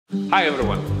Hi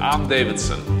everyone, I'm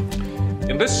Davidson.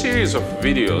 In this series of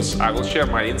videos, I will share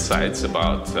my insights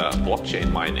about blockchain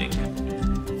mining.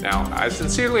 Now, I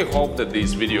sincerely hope that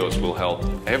these videos will help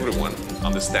everyone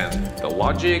understand the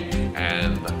logic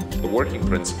and the working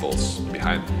principles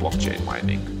behind blockchain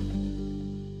mining.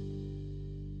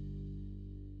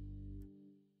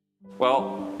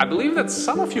 Well, I believe that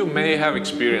some of you may have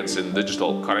experience in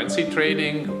digital currency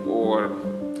trading, or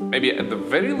maybe at the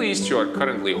very least you are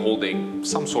currently holding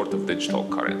some sort of digital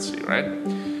currency, right?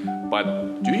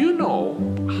 But do you know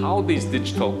how these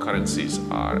digital currencies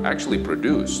are actually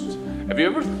produced? Have you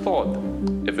ever thought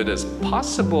if it is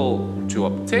possible to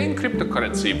obtain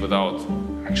cryptocurrency without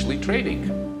actually trading?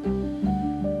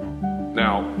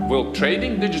 Now, will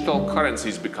trading digital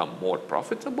currencies become more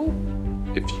profitable?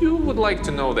 If you would like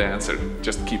to know the answer,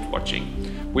 just keep watching.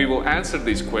 We will answer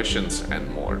these questions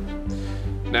and more.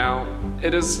 Now,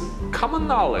 it is common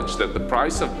knowledge that the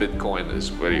price of Bitcoin is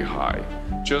very high.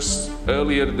 Just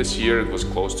earlier this year, it was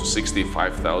close to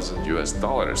 65,000 US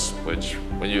dollars, which,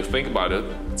 when you think about it,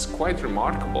 it's quite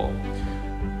remarkable.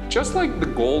 Just like the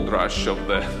gold rush of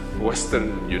the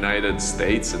Western United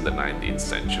States in the 19th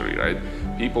century, right?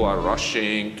 People are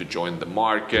rushing to join the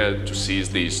market to seize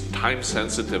these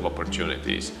time-sensitive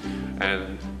opportunities.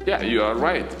 And yeah, you are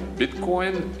right.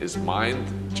 Bitcoin is mined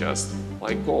just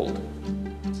like gold.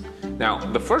 Now,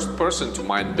 the first person to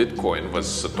mine Bitcoin was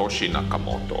Satoshi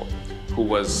Nakamoto, who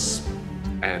was,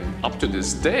 and up to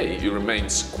this day, he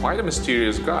remains quite a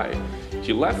mysterious guy.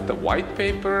 He left a white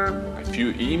paper, a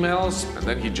few emails, and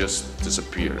then he just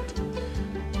disappeared.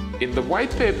 In the white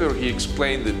paper, he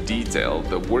explained in detail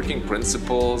the working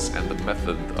principles and the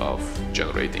method of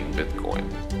generating Bitcoin.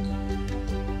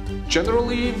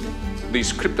 Generally,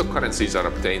 these cryptocurrencies are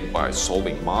obtained by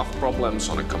solving math problems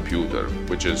on a computer,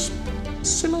 which is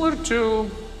similar to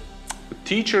a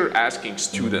teacher asking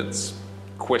students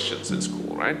questions in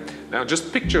school, right? Now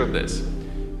just picture this.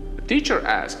 The teacher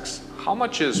asks, how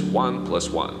much is 1 plus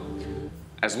 1?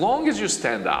 As long as you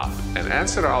stand up and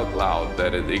answer out loud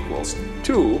that it equals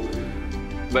 2,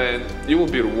 then you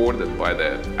will be rewarded by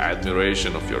the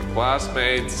admiration of your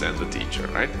classmates and the teacher,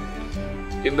 right?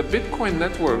 In the Bitcoin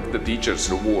network, the teacher's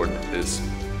reward is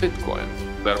Bitcoin.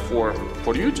 Therefore,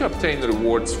 for you to obtain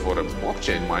rewards for a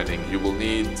blockchain mining, you will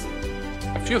need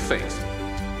a few things.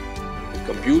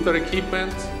 Computer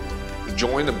equipment,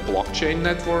 join a blockchain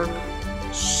network,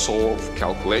 solve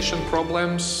calculation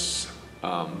problems,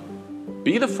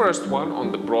 be the first one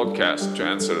on the broadcast to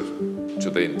answer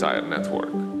to the entire network,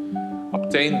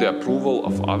 obtain the approval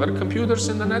of other computers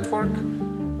in the network,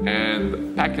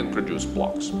 and pack and produce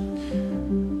blocks.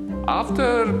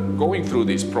 After going through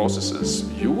these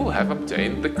processes, you will have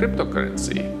obtained the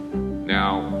cryptocurrency.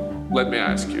 Now, let me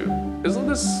ask you, isn't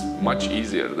this much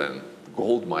easier than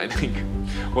gold mining?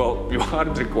 Well, you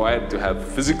aren't required to have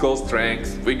physical strength,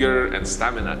 vigor, and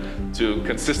stamina to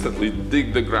consistently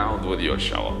dig the ground with your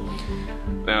shovel.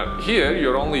 Now, here,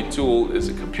 your only tool is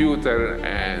a computer,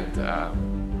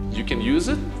 and you can use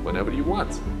it whenever you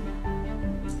want.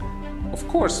 Of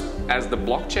course, as the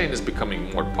blockchain is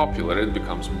becoming more popular, it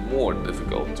becomes more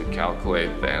difficult to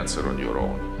calculate the answer on your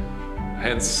own.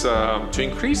 Hence, to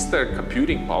increase their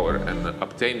computing power and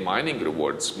obtain mining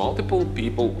rewards, multiple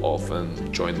people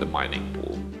often join the mining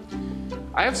pool.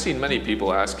 I have seen many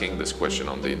people asking this question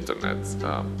on the internet.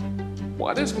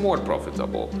 What is more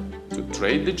profitable, to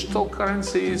trade digital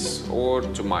currencies or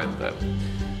to mine them?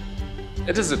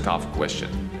 It is a tough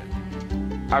question.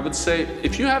 I would say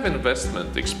if you have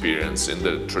investment experience in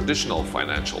the traditional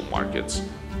financial markets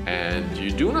and you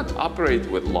do not operate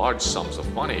with large sums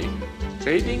of money,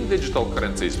 trading digital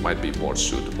currencies might be more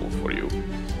suitable for you.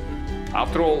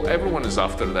 After all, everyone is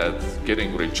after that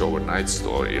getting rich overnight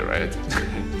story, right?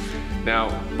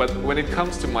 Now, but when it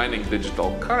comes to mining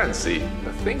digital currency,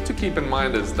 the thing to keep in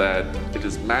mind is that it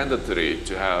is mandatory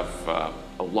to have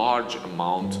a large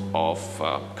amount of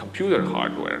computer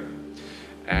hardware.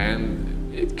 And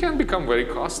it can become very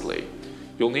costly.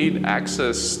 You'll need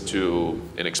access to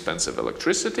inexpensive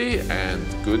electricity and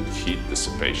good heat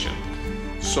dissipation.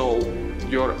 So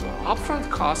your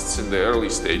upfront costs in the early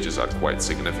stages are quite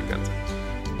significant.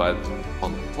 But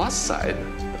on the plus side,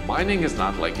 the mining is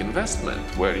not like investment,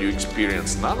 where you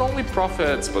experience not only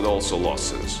profits but also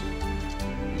losses.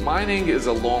 Mining is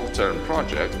a long-term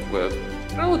project with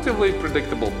relatively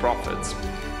predictable profits.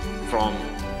 From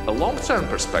a long-term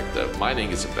perspective, mining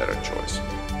is a better choice.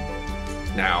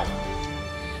 Now,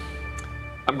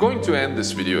 I'm going to end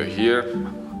this video here.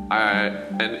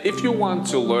 And if you want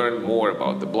to learn more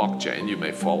about the blockchain, you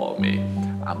may follow me.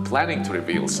 I'm planning to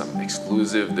reveal some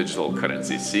exclusive digital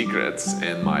currency secrets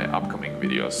in my upcoming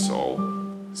videos, so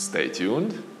stay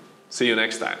tuned. See you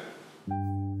next time.